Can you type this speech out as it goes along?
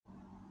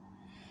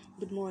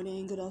Good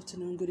morning, good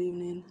afternoon, good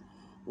evening.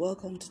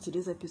 Welcome to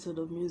today's episode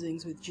of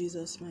Musings with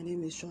Jesus. My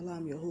name is Shola.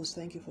 I'm your host.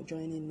 Thank you for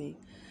joining me.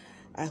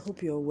 I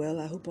hope you're well.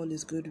 I hope all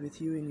is good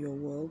with you in your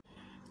world.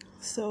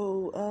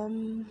 So,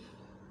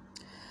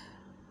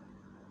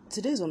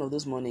 today is one of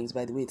those mornings.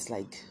 By the way, it's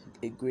like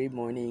a gray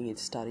morning.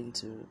 It's starting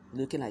to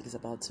looking like it's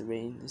about to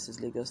rain. This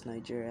is Lagos,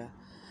 Nigeria.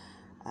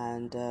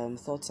 And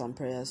thoughts and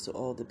prayers to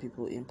all the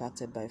people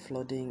impacted by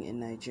flooding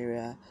in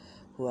Nigeria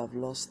who have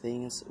lost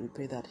things. We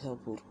pray that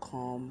help will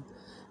come,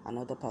 and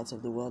other parts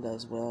of the world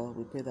as well.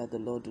 We pray that the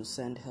Lord will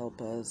send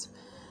helpers,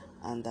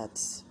 and that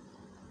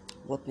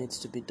what needs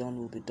to be done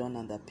will be done,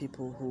 and that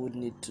people who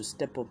need to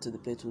step up to the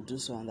plate will do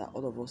so, and that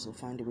all of us will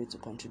find a way to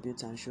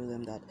contribute and show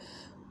them that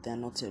they're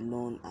not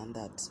alone, and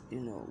that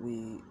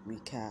we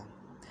care.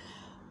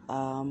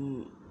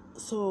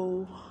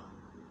 So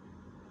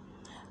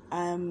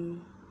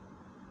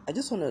I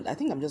just want to, I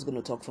think I'm just going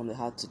to talk from the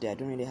heart today. I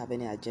don't really have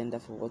any agenda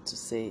for what to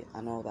say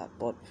and all that.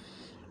 But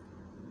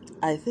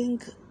I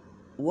think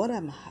what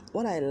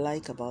I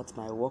like about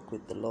my work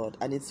with the Lord,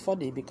 and it's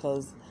funny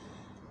because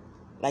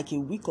like a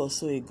week or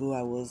so ago,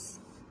 I was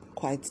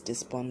quite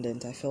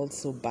despondent. I felt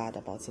so bad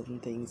about certain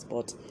things.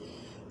 But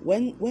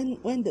when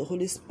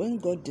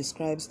God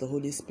describes the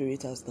Holy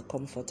Spirit as the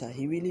comforter,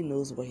 he really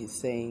knows what he's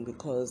saying,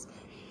 because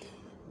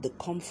the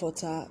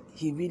comforter,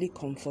 he really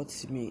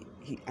comforts me,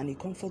 and he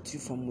comforts you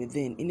from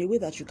within in a way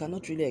that you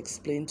cannot really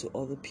explain to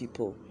other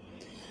people.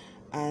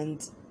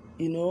 And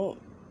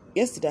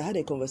yesterday I had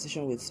a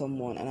conversation with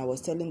someone, and I was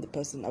telling the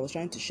person, I was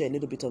trying to share a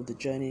little bit of the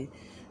journey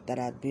that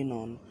I'd been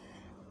on,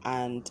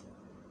 and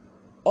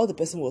all the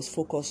person was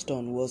focused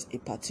on was a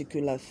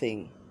particular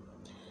thing,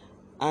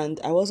 and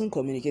I wasn't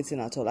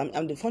communicating at all.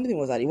 And the funny thing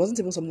was that it wasn't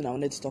even something I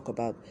wanted to talk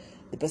about.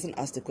 The person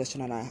asked a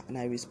question, and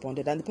I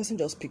responded, and the person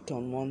just picked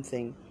on one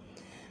thing.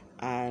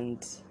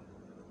 And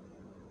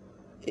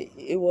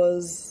it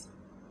was,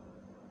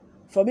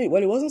 for me,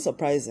 well, it wasn't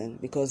surprising,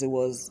 because it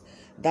was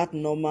that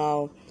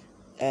normal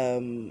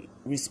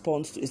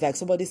response to, it's like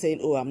somebody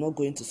saying, oh, I'm not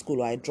going to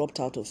school, or I dropped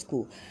out of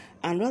school.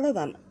 And rather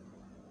than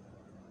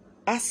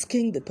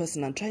asking the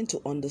person and trying to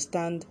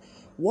understand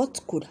what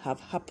could have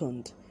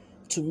happened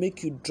to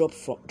make you drop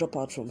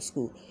out from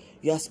school,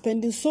 you are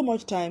spending so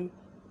much time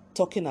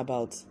talking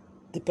about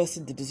the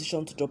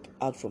decision to drop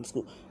out from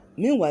school.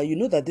 Meanwhile, you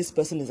know that this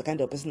person is the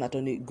kind of person that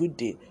on a good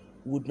day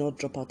would not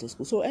drop out of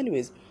school. So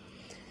anyways,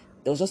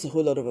 there was just a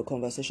whole lot of a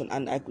conversation,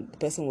 and the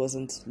person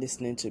wasn't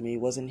listening to me,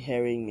 wasn't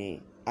hearing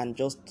me, and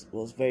just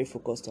was very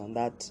focused on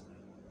that.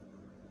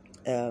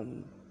 But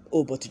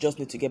you just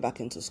need to get back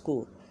into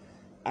school.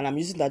 And I'm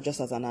using that just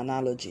as an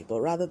analogy, but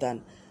rather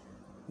than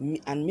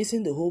and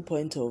missing the whole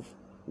point of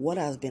what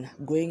has been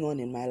going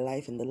on in my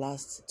life in the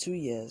last 2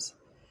 years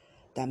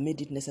that made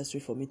it necessary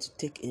for me to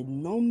take a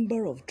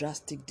number of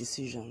drastic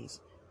decisions,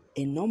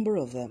 a number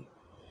of them,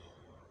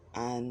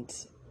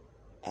 and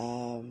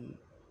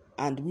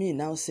me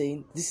now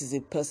saying this is a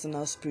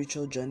personal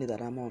spiritual journey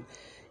that I'm on.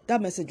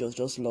 That message was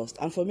just lost,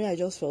 and for me, I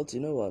just felt, you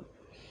know what,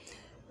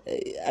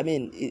 I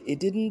mean, it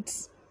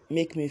didn't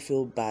make me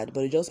feel bad,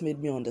 but it just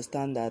made me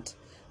understand that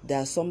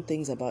there are some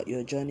things about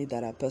your journey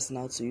that are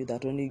personal to you,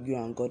 that only you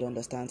and God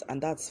understands,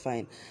 and that's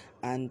fine.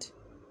 And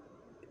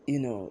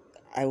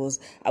I was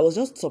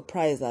just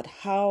surprised at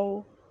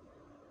how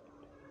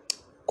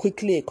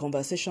quickly a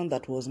conversation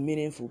that was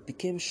meaningful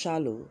became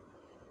shallow,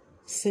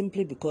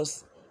 simply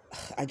because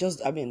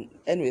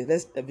anyway,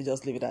 let me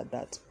just leave it at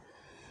that.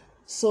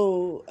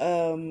 So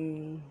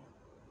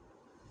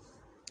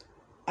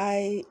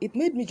it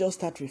made me just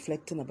start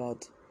reflecting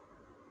about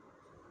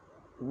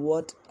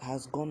what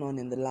has gone on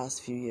in the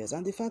last few years,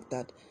 and the fact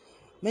that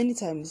many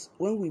times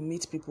when we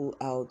meet people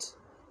out,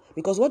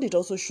 because what it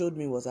also showed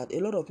me was that a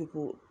lot of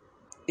people,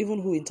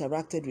 even who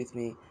interacted with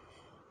me,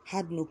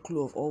 had no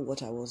clue of all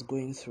what I was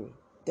going through.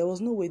 There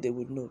was no way they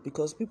would know,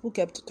 because people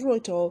kept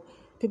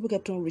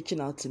on reaching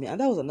out to me, and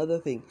that was another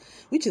thing,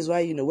 which is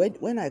why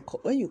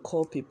when you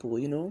call people,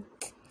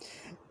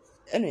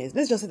 anyways,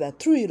 let's just say that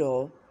through it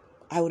all,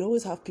 I would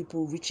always have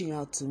people reaching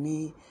out to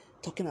me,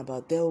 talking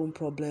about their own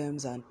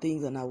problems and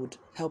things, and I would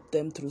help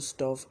them through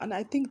stuff. And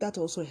I think that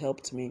also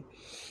helped me,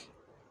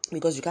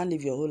 because you can't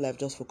live your whole life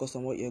just focused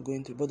on what you're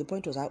going through. But the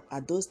point was,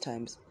 at those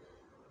times,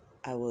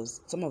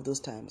 some of those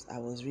times, I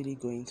was really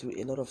going through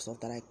a lot of stuff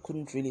that I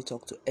couldn't really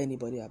talk to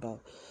anybody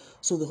about.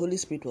 So the Holy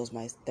Spirit was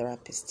my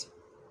therapist.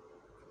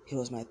 He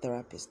was my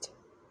therapist.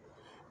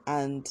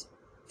 And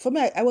for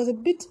me, I was a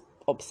bit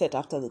upset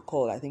after the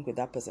call, I think, with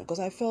that person, because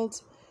I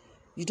felt,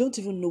 you don't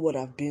even know what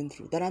I've been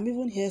through, that I'm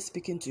even here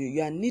speaking to you.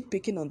 You are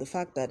nitpicking on the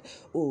fact that,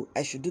 oh,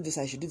 I should do this,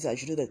 I should do this, I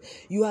should do that.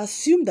 You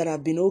assume that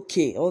I've been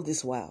okay all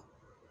this while.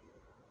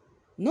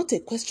 Not a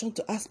question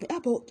to ask me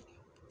about,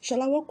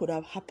 Shala, what could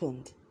have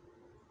happened?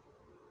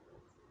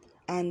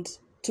 And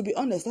to be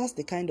honest, that's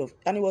the kind of,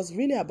 and it was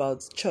really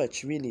about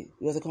church, really.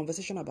 It was a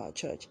conversation about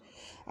church.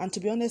 And to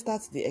be honest,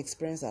 that's the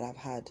experience that I've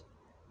had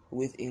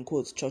with, in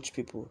quotes, church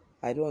people.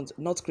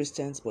 Not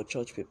Christians, but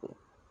church people.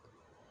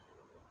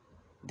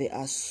 They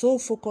are so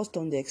focused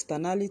on the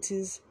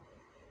externalities,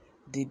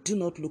 they do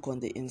not look on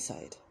the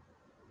inside.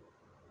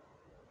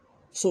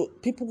 So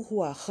people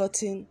who are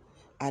hurting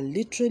are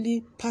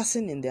literally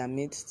passing in their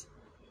midst.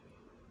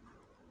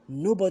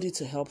 Nobody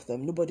to help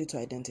them, nobody to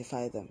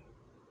identify them.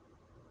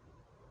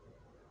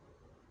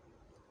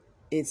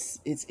 It's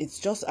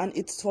just, and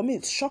it's, for me,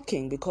 it's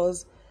shocking,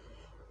 because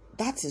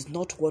that is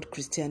not what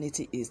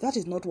Christianity is. That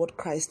is not what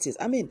Christ is.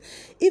 I mean,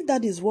 if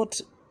that is what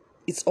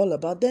it's all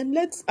about, then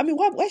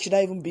why should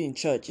I even be in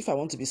church if I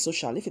want to be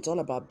social? If it's all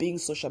about being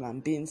social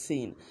and being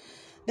seen,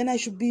 then I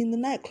should be in the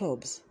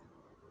nightclubs.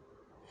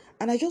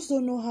 And I just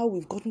don't know how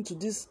we've gotten to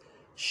this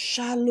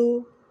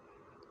shallow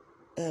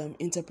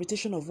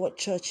interpretation of what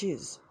church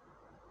is.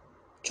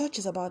 Church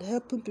is about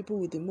helping people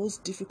with the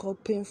most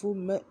difficult, painful,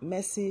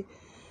 messy,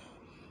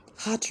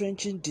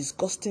 heart-wrenching,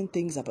 disgusting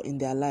things in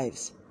their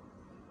lives.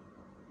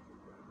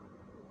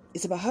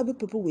 It's about helping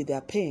people with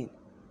their pain.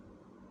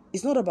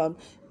 It's not about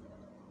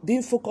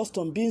being focused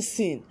on being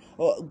seen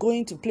or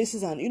going to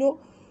places and,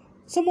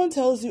 someone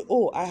tells you,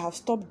 oh, I have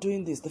stopped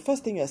doing this. The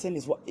first thing you're saying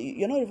is, what?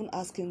 You're not even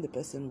asking the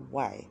person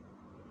why.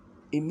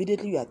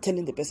 Immediately you are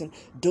telling the person,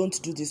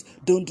 don't do this,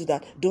 don't do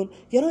that,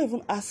 you're not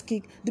even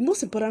asking. The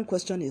most important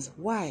question is,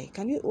 why?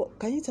 Can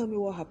you tell me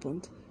what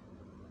happened?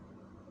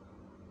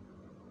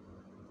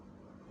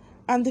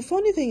 And the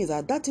funny thing is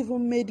that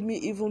even made me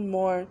even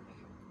more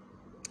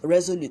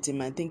resolute in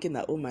my thinking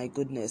that, oh my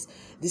goodness,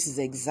 this is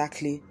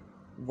exactly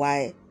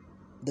why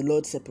the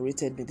Lord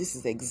separated me. This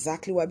is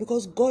exactly why.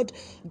 Because God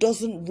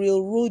doesn't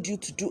railroad you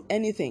to do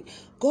anything.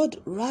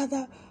 God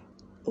rather,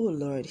 oh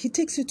Lord, He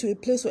takes you to a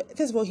place where,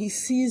 first of all, He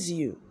sees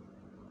you.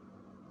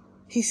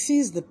 He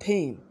sees the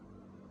pain.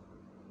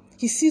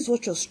 He sees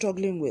what you're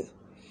struggling with.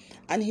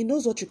 And He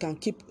knows what you can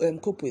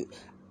cope with.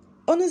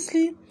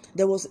 Honestly,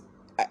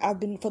 I've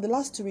been, for the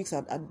last 2 weeks,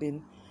 I've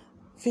been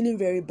feeling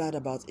very bad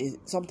about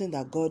something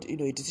that God,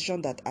 a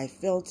decision that I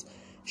felt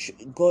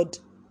God,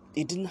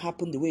 it didn't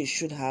happen the way it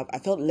should have. I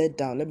felt let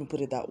down, let me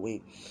put it that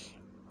way.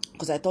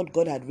 Because I thought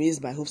God had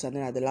raised my hopes, and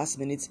then at the last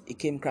minute, it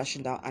came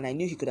crashing down, and I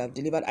knew He could have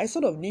delivered. I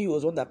sort of knew He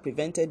was one that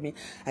prevented me.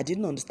 I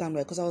didn't understand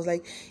why, because I was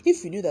like,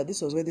 if we knew that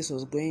this was where this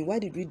was going, why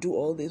did we do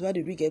all this? Why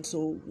did we get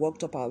so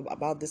worked up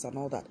about this and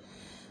all that?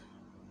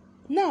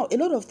 Now, a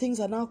lot of things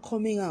are now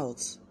coming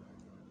out.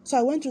 So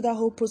I went through that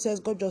whole process.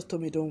 God just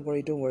told me, don't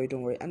worry.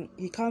 And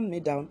He calmed me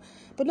down.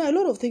 But now a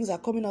lot of things are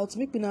coming out to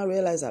make me now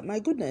realize that, my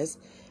goodness,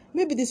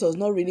 maybe this was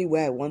not really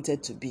where I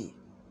wanted to be.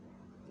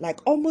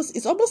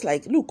 It's almost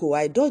like, look,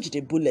 I dodged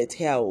a bullet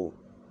here.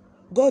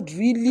 God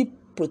really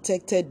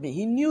protected me.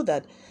 He knew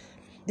that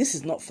this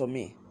is not for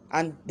me.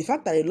 And the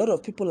fact that a lot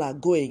of people are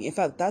going, in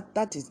fact,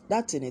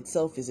 that in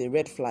itself is a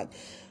red flag.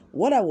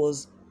 What I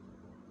was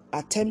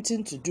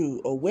attempting to do,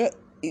 or where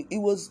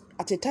it was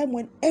at a time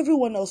when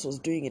everyone else was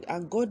doing it,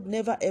 and God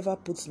never ever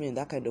puts me in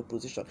that kind of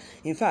position.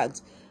 In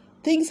fact,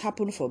 things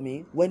happen for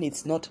me when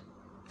it's not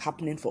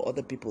happening for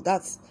other people.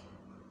 That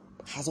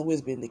has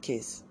always been the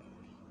case.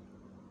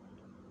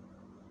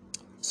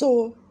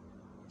 So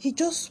He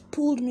just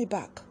pulled me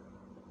back.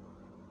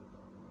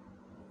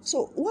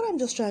 So what I'm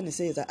just trying to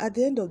say is that at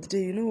the end of the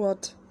day, you know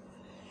what?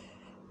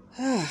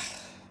 I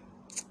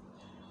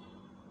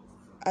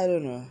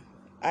don't know.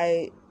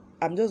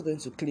 I'm just going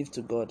to cleave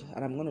to God,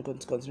 and I'm going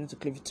to continue to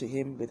cleave to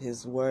Him with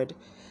His word.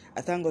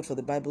 I thank God for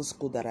the Bible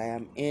school that I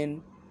am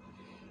in.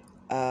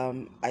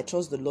 I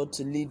trust the Lord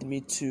to lead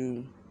me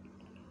to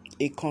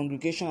a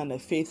congregation and a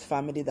faith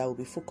family that will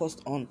be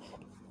focused on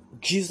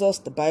Jesus,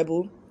 the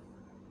Bible,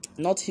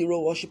 not hero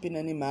worshiping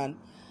any man,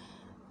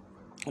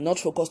 not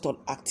focused on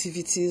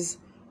activities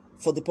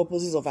for the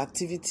purposes of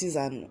activities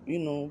and,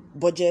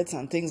 budgets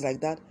and things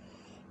like that,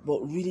 but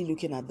really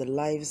looking at the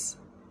lives,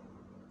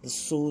 the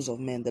souls of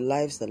men, the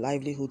lives, the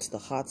livelihoods, the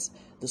hearts,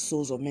 the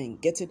souls of men,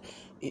 getting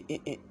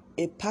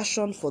a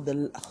passion for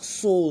the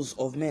souls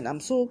of men.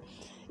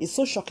 It's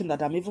so shocking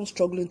that I'm even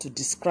struggling to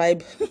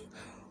describe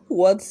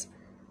what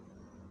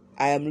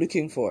I am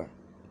looking for,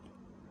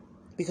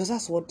 because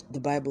that's what the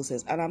Bible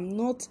says. And I'm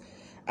not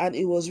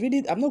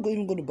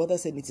even going to bother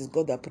saying it is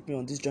God that put me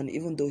on this journey,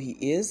 even though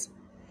He is.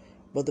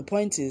 But the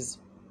point is,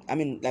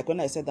 like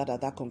when I said that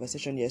at that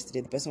conversation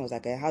yesterday, the person was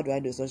like, how do I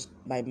know it's not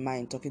my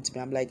mind talking to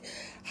me? I'm like,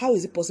 how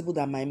is it possible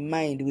that my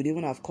mind would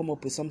even have come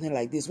up with something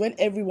like this when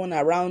everyone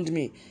around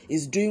me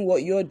is doing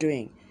what you're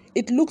doing?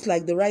 It looked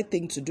like the right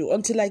thing to do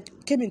until I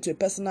came into a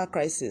personal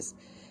crisis.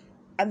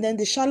 And then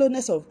the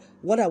shallowness of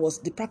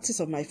the practice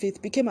of my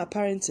faith became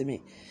apparent to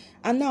me.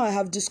 And now I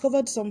have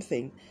discovered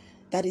something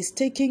that is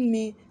taking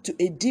me to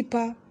a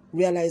deeper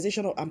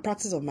realization and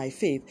practice of my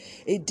faith,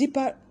 a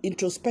deeper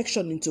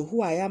introspection into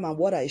who I am and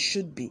what I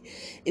should be,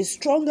 a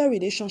stronger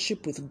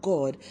relationship with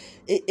God,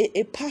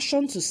 a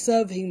passion to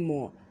serve Him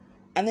more.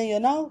 And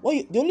then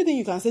the only thing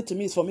you can say to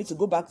me is for me to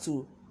go back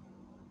to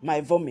my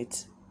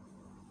vomit.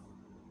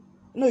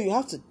 No, you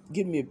have to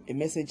give me a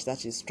message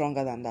that is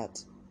stronger than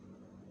that.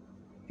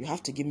 You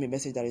have to give me a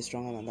message that is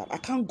stronger than that. I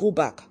can't go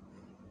back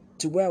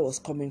to where I was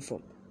coming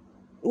from.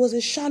 It was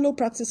a shallow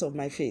practice of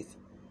my faith.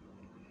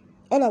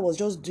 All I was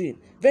just doing,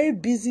 very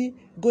busy,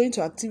 going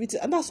to activities.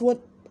 And that's what,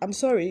 I'm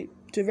sorry,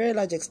 to a very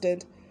large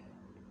extent,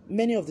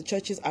 many of the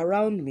churches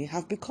around me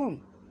have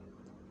become.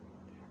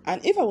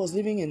 And if I was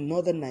living in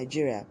northern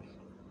Nigeria,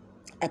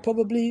 I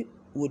probably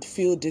would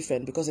feel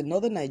different, because in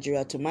northern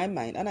Nigeria, to my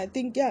mind, and I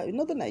think, yeah, in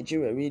northern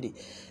Nigeria, really,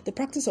 the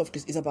practice of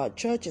Christ is about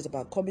church, is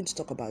about coming to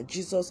talk about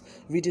Jesus,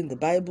 reading the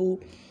Bible,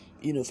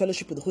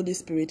 fellowship with the Holy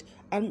Spirit,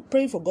 and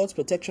praying for God's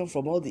protection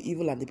from all the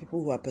evil and the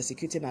people who are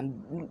persecuting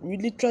and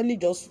literally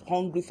just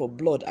hungry for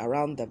blood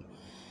around them.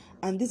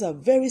 And these are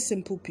very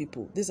simple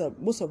people. These are,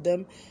 most of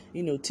them,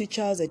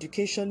 teachers,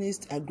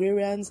 educationists,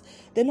 agrarians.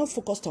 They're not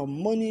focused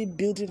on money,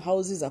 building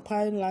houses,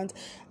 acquiring land.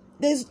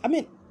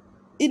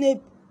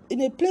 In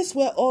a place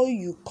where all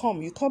you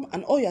come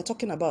and all you're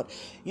talking about,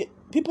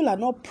 people are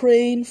not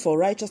praying for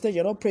righteousness,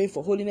 you're not praying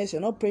for holiness,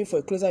 you're not praying for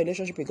a closer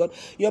relationship with God,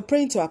 you're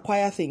praying to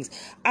acquire things.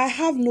 I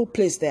have no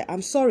place there.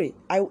 I'm sorry.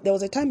 There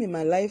was a time in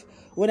my life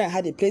when I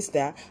had a place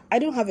there. I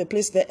don't have a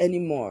place there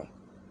anymore.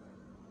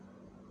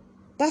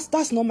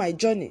 That's not my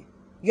journey.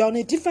 You're on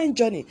a different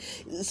journey.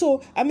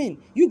 So,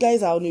 you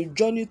guys are on a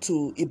journey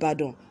to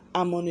Ibadan.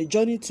 I'm on a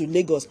journey to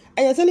Lagos.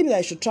 And you're telling me that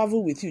I should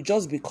travel with you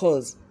just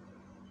because.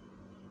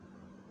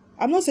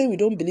 I'm not saying we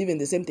don't believe in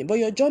the same thing, but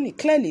your journey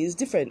clearly is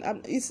different.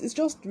 It's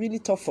just really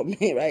tough for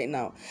me right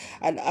now.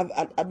 And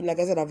like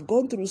I said, I've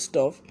gone through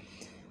stuff.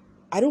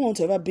 I don't want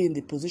to ever be in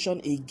the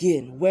position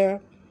again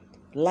where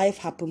life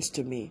happens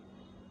to me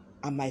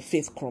and my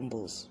faith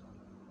crumbles.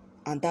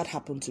 And that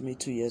happened to me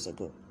 2 years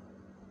ago.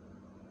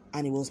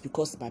 And it was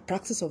because my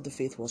practice of the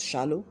faith was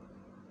shallow.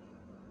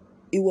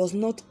 It was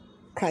not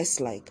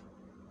Christ-like.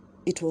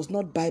 It was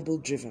not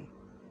Bible-driven.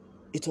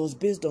 It was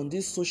based on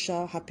this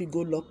social,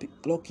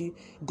 happy-go-lucky,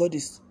 God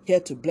is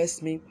here to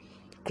bless me,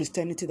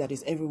 Christianity that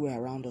is everywhere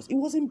around us. It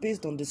wasn't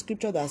based on the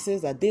scripture that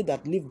says that they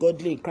that live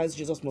godly in Christ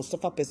Jesus must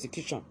suffer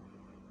persecution.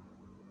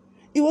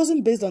 It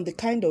wasn't based on the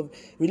kind of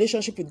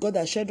relationship with God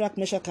that Shadrach,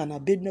 Meshach, and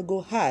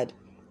Abednego had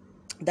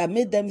that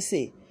made them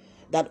say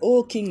that,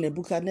 "O King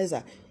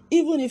Nebuchadnezzar,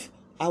 even if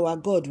our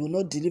God will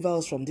not deliver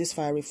us from this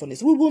fiery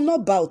furnace, we will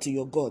not bow to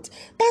your God."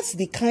 That's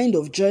the kind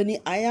of journey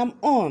I am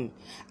on.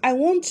 I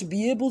want to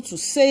be able to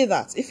say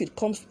that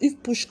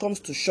if push comes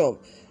to shove,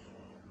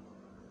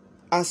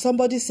 and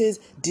somebody says,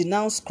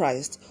 "Denounce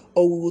Christ,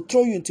 or we will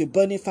throw you into a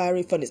burning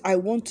fiery furnace," I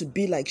want to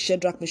be like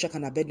Shadrach, Meshach,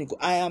 and Abednego.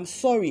 I am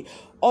sorry,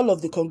 all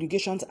of the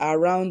congregations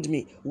around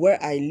me, where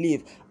I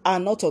live, are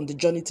not on the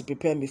journey to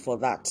prepare me for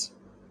that.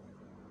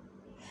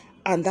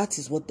 And that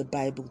is what the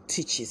Bible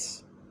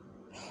teaches.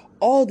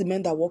 All the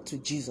men that walked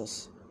with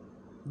Jesus,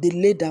 they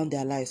laid down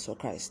their lives for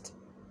Christ.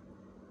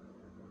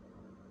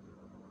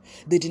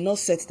 They did not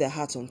set their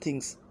hearts on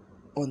things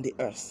on the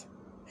earth.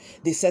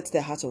 They set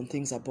their hearts on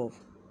things above.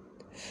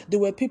 They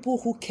were people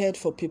who cared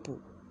for people.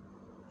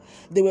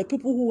 They were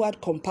people who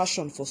had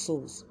compassion for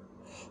souls,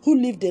 who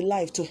lived a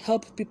life to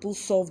help people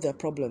solve their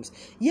problems.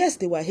 Yes,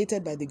 they were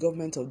hated by the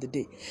government of the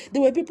day. They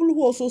were people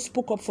who also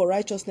spoke up for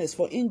righteousness,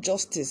 for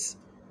injustice,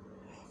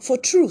 for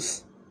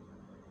truth.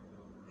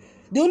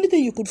 The only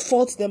thing you could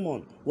fault them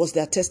on was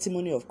their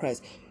testimony of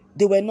Christ.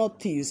 They were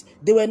not thieves.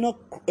 They were not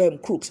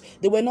crooks.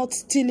 They were not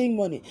stealing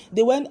money.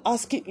 They weren't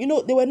asking,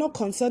 they were not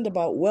concerned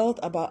about wealth,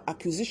 about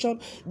acquisition.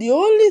 The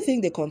only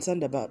thing they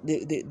concerned about,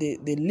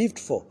 they lived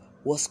for,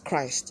 was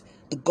Christ,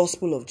 the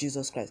gospel of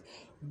Jesus Christ.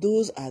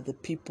 Those are the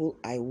people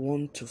I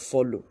want to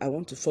follow. I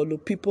want to follow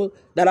people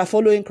that are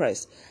following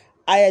Christ.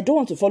 I don't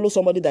want to follow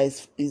somebody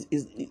that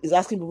is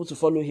asking people to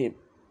follow him.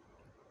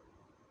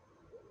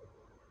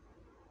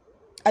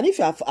 And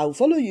I will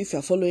follow you if you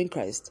are following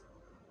Christ.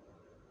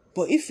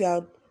 But if you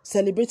are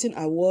celebrating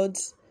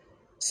awards,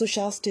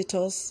 social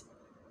status,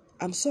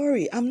 I'm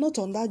sorry, I'm not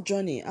on that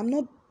journey. I'm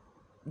not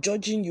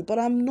judging you, but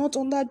I'm not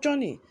on that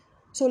journey.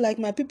 So like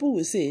my people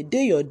will say,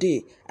 day your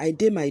day, I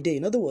day my day.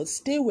 In other words,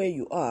 stay where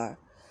you are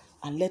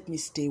and let me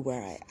stay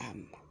where I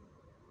am.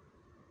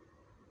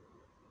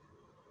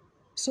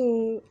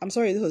 So I'm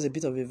sorry, this was a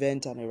bit of a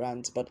vent and a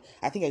rant, but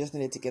I think I just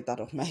needed to get that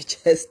off my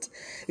chest,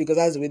 because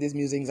that's the way these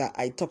musings are.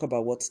 I talk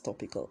about what's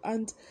topical,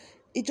 and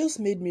it just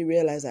made me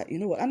realize that,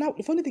 and now,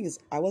 the funny thing is,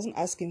 I wasn't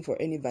asking for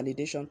any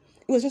validation.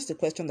 It was just a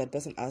question that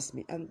person asked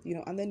me, and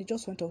and then it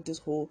just went off this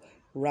whole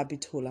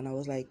rabbit hole, and I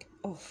was like,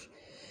 oh,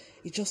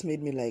 it just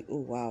made me like, oh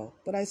wow.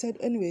 But I said,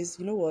 anyways,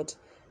 you know what?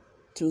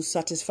 To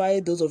satisfy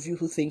those of you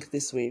who think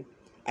this way,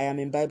 I am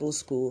in Bible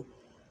school.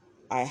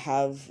 I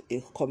have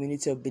a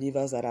community of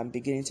believers that I'm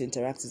beginning to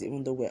interact with,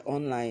 even though we're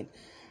online.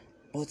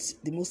 But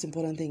the most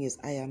important thing is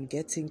I am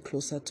getting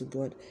closer to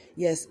God.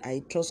 Yes,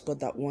 I trust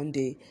God that one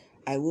day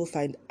I will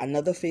find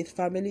another faith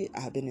family.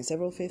 I have been in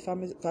several faith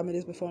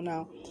families before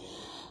now.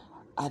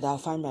 And I'll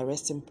find my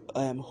resting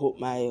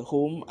my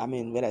home. I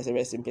mean, when I say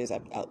resting place,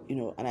 and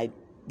I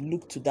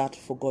look to that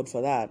for God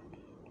for that.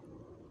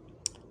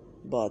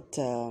 But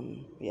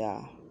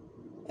yeah.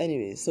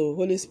 Anyway, so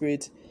Holy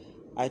Spirit,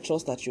 I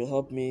trust that you'll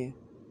help me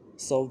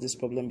solve this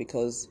problem,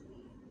 because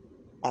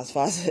as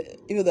far as,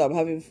 even though I'm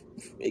having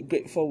a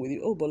great fun with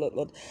you, but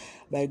Lord,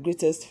 my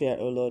greatest fear,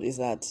 oh Lord, is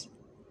that,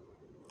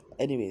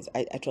 anyways,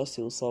 I trust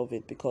you'll solve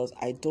it, because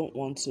I don't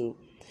want to,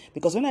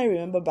 because when I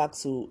remember back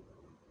to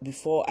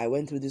before I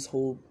went through this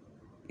whole,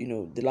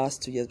 the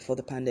last 2 years before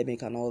the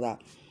pandemic and all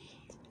that,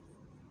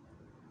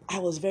 I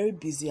was very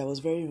busy, I was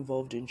very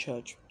involved in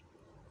church,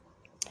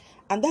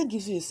 And that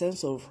gives you a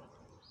sense of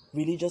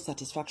religious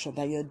satisfaction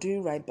that you're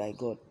doing right by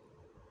God.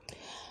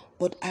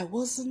 But it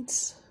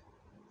wasn't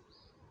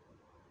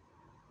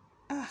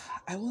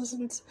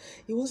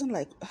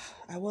like,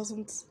 I was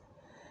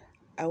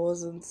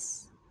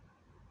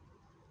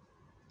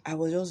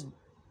just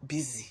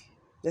busy.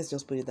 Let's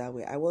just put it that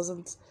way. I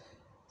wasn't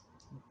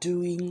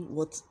doing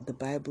what the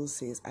Bible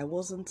says. I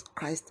wasn't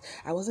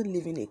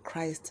living a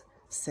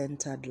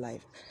Christ-centered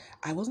life.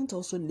 I wasn't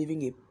also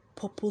living a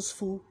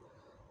purposeful,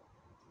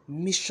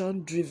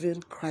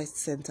 mission-driven,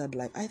 Christ-centered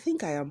life. I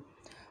think I am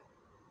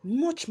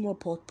much more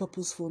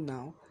purposeful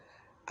now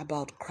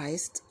about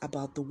Christ,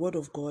 about the Word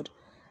of God,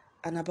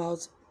 and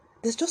about,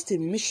 there's just a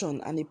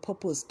mission and a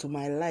purpose to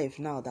my life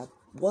now that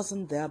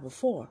wasn't there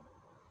before.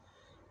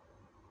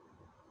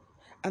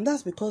 And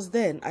that's because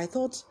then I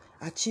thought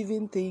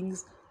achieving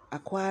things,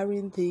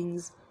 acquiring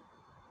things,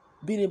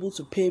 being able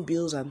to pay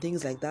bills and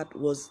things like that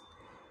was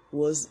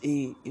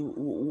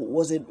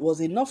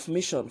enough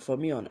mission for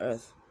me on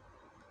earth.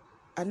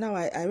 And now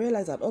I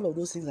realize that all of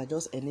those things are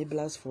just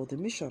enablers for the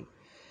mission.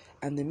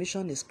 And the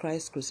mission is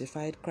Christ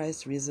crucified,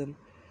 Christ risen,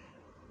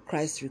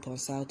 Christ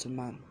reconciled to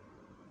man.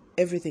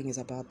 Everything is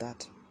about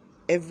that.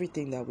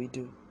 Everything that we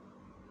do.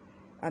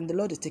 And the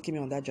Lord is taking me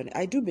on that journey.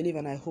 I do believe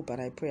and I hope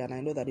and I pray and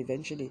I know that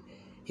eventually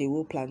He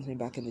will plant me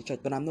back in the church.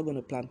 But I'm not going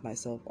to plant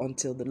myself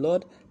until the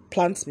Lord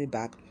plants me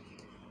back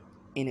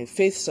in a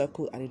faith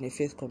circle and in a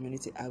faith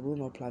community. I will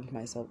not plant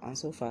myself. And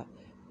so far,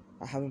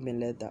 I haven't been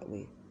led that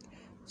way.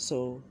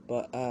 So,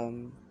 but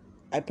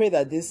I pray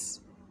that this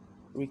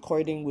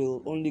recording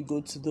will only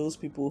go to those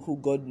people who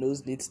God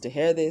knows needs to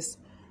hear this.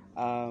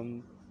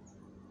 I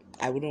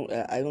wouldn't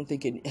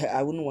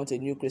want a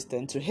new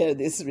Christian to hear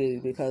this, really,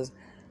 because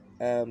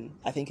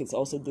I think it's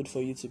also good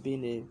for you to be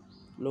in a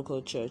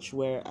local church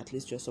where at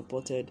least you're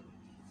supported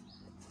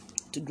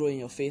to grow in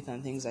your faith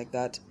and things like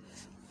that.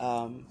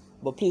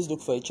 But please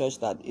look for a church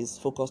that is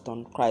focused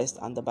on Christ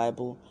and the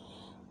Bible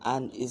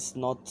and is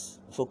not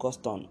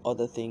focused on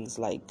other things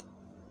like,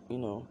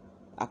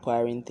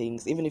 acquiring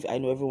things. Even if I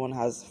know everyone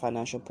has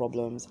financial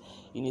problems,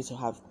 you need to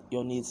have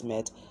your needs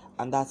met,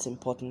 and that's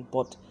important.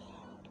 But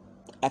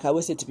like I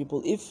always say to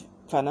people, if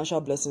financial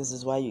blessings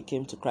is why you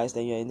came to Christ,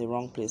 then you're in the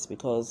wrong place,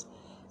 because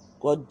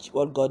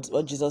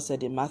what Jesus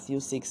said in Matthew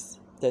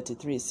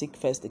 6:33, seek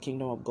first the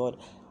kingdom of God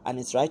and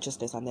its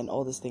righteousness, and then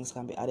all these things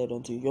can be added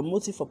unto you. Your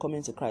motive for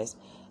coming to Christ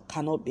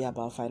cannot be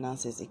about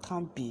finances. It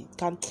can't be.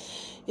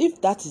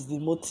 If that is the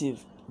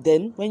motive,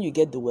 then when you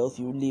get the wealth,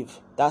 you leave.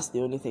 That's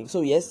the only thing.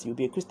 So yes, you'll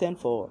be a Christian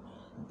for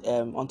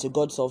until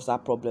God solves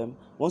that problem.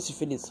 Once you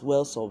feel it's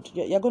well solved,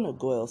 you're going to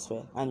go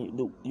elsewhere,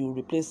 and you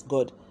replace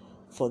God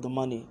for the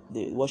money,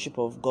 the worship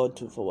of God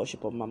for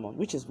worship of mammon,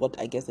 which is what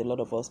I guess a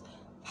lot of us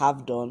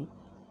have done,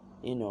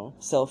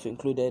 self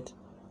included,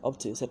 up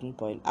to a certain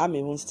point. I'm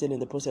even still in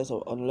the process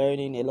of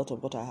unlearning a lot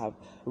of what I have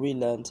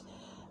relearned.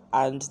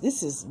 And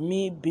this is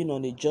me being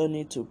on a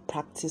journey to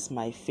practice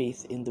my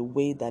faith in the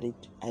way that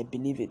I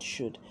believe it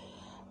should.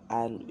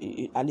 And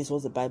at least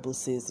what the Bible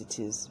says it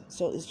is.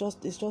 So it's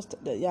just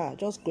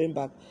going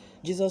back.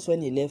 Jesus,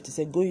 when He left, He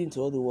said, go into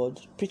all the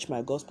world, preach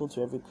my gospel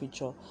to every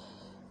creature,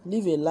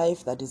 live a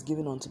life that is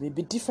given unto me,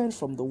 be different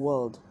from the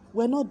world.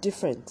 We're not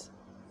different.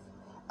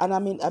 And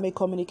I'm a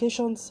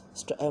communications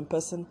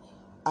person.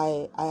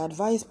 I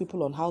advise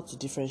people on how to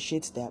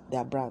differentiate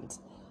their brands.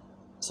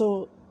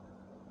 So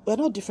we're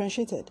not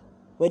differentiated.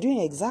 We're doing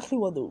exactly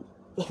what the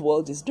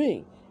world is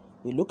doing.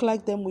 We look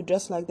like them, we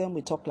dress like them,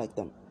 we talk like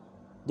them.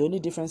 The only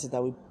difference is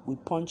that we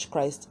punch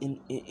Christ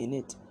in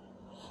it.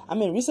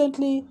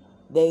 Recently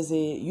there's a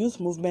youth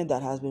movement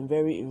that has been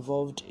very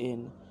involved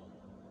in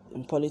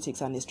politics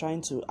and is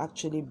trying to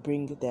actually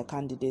bring their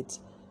candidates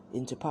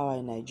into power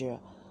in Nigeria.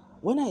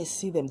 When I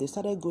see them, they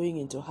started going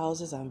into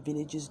houses and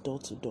villages door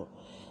to door.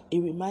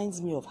 It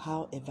reminds me of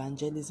how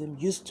evangelism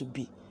used to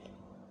be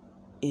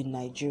in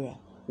Nigeria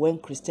when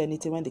the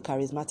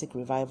charismatic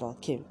revival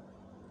came.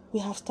 We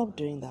have stopped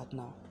doing that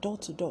now, door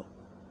to door,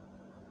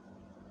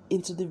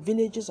 into the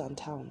villages and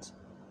towns.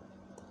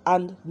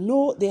 And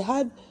they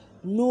had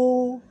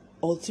no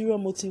ulterior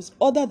motives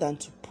other than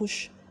to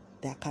push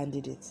their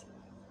candidates.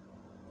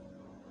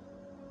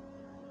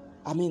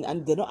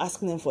 And they're not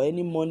asking them for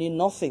any money,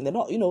 nothing. They're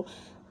not,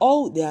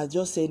 all they are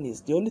just saying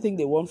is, the only thing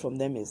they want from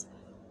them is,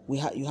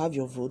 you have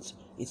your vote,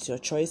 it's your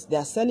choice. They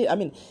are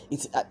selling,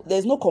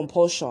 there's no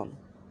compulsion.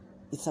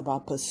 It's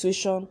about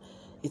persuasion.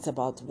 It's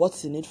about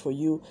what's in it for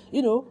you,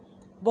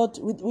 but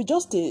we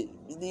just,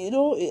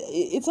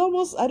 it's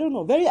almost,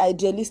 very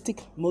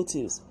idealistic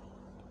motives.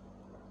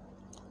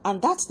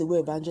 And that's the way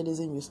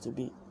evangelism used to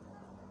be.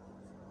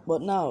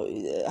 But now,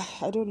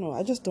 I don't know.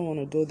 I just don't want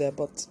to go there,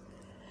 but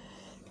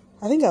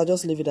I think I'll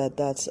just leave it at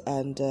that.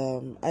 And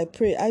I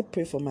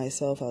pray for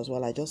myself as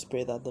well. I just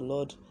pray that the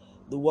Lord,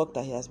 the work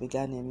that He has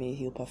begun in me,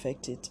 He'll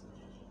perfect it.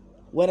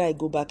 When I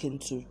go back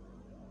into,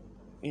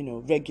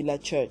 regular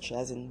church,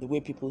 as in the way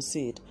people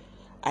see it,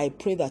 I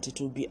pray that it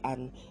will be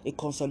a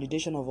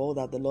consolidation of all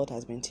that the Lord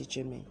has been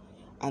teaching me,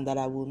 and that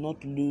I will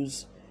not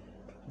lose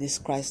this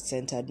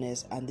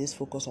Christ-centeredness and this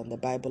focus on the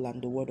Bible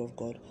and the Word of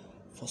God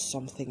for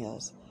something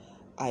else.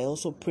 I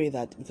also pray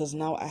that, because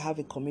now I have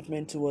a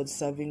commitment towards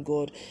serving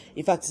God.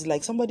 In fact, it's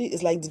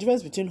like the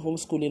difference between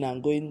homeschooling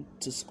and going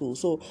to school.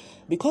 So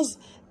because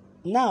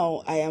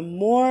now I am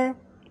more,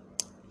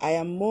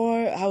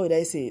 how would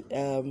I say,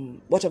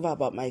 whatever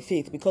about my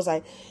faith, because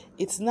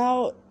it's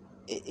now,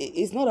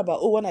 it's not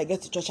about, when I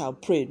get to church I'll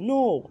pray.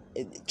 No,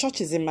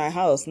 church is in my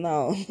house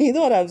now. You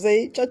know what I'm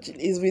saying? Church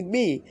is with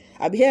me.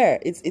 I'm here.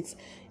 It's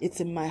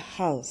in my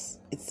house.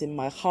 It's in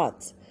my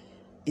heart.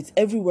 It's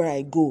everywhere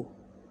I go.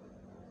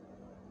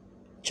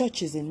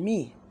 Church is in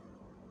me.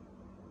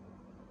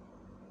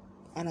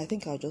 And I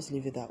think I'll just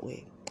leave it that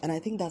way. And I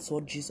think that's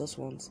what Jesus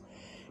wants.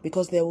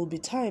 Because there will be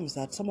times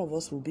that some of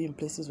us will be in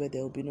places where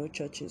there will be no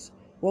churches.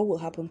 What will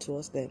happen to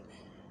us then?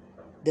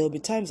 There will be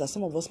times that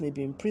some of us may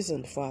be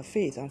imprisoned for our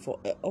faith and for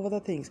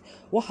other things.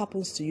 What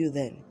happens to you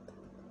then?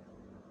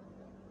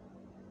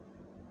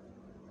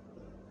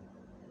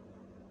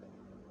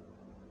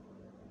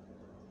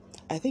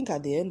 I think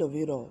at the end of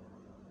it all,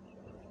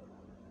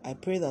 I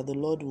pray that the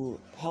Lord will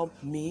help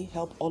me,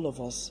 help all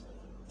of us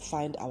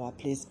find our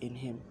place in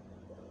Him.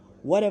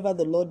 Whatever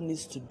the Lord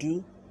needs to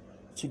do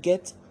to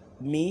get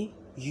me,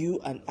 you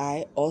and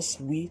I, us,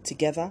 we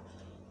together,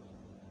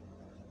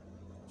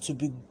 to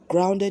be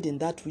grounded in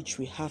that which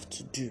we have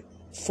to do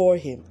for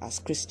Him as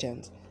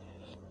Christians,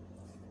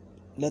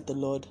 let the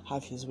Lord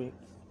have His way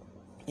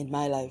in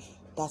my life.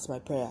 That's my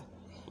prayer.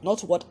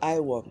 Not what I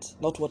want,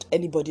 not what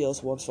anybody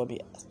else wants from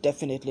me,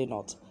 definitely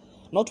not.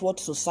 Not what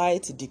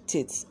society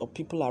dictates or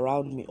people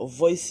around me or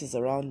voices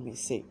around me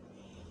say,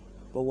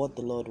 but what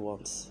the Lord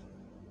wants.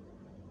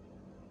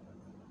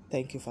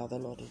 Thank you, Father,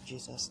 Lord, in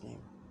Jesus'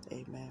 name.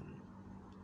 Amen.